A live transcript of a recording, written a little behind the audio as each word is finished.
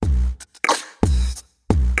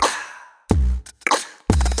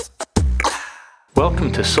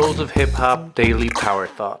Welcome to Souls of Hip Hop Daily Power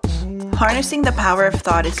Thoughts. Harnessing the power of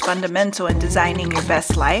thought is fundamental in designing your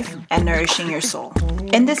best life and nourishing your soul.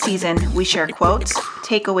 In this season, we share quotes,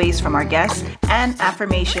 takeaways from our guests, and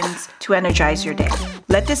affirmations to energize your day.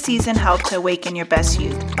 Let this season help to awaken your best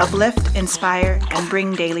you, uplift, inspire, and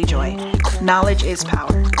bring daily joy. Knowledge is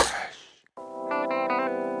power.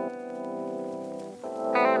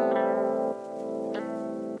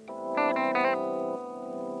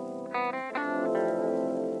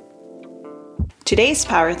 Today's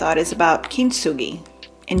power thought is about kintsugi.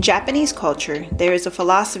 In Japanese culture, there is a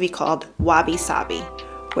philosophy called wabi-sabi,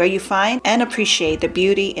 where you find and appreciate the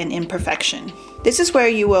beauty in imperfection. This is where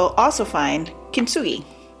you will also find kintsugi,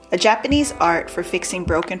 a Japanese art for fixing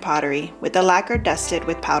broken pottery with the lacquer dusted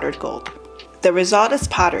with powdered gold. The result is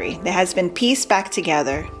pottery that has been pieced back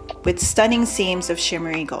together with stunning seams of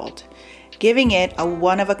shimmery gold, giving it a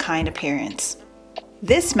one-of-a-kind appearance.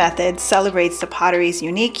 This method celebrates the pottery's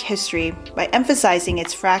unique history by emphasizing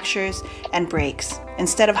its fractures and breaks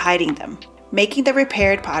instead of hiding them, making the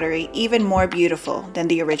repaired pottery even more beautiful than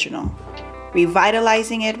the original,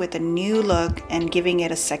 revitalizing it with a new look and giving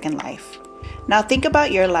it a second life. Now think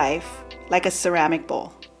about your life like a ceramic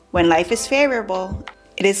bowl. When life is favorable,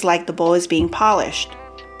 it is like the bowl is being polished,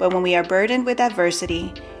 but when we are burdened with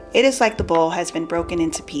adversity, it is like the bowl has been broken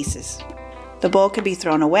into pieces. The bowl can be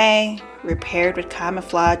thrown away, repaired with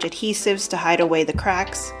camouflage adhesives to hide away the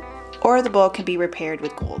cracks, or the bowl can be repaired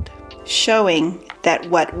with gold, showing that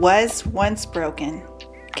what was once broken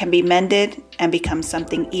can be mended and become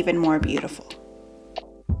something even more beautiful.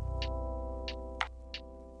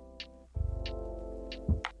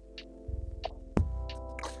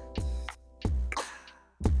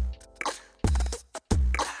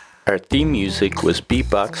 Our theme music was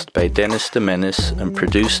beatboxed by Dennis de Menace and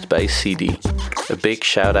produced by CD. A big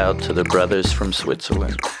shout out to the brothers from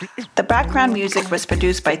Switzerland. The background music was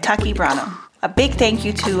produced by Taki Brano. A big thank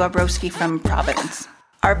you to Abroski from Providence.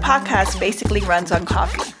 Our podcast basically runs on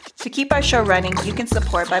coffee. To keep our show running, you can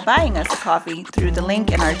support by buying us a coffee through the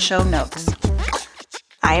link in our show notes.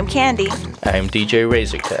 I am Candy. I am DJ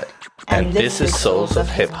Razorcut. And this is Souls of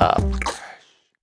Hip Hop.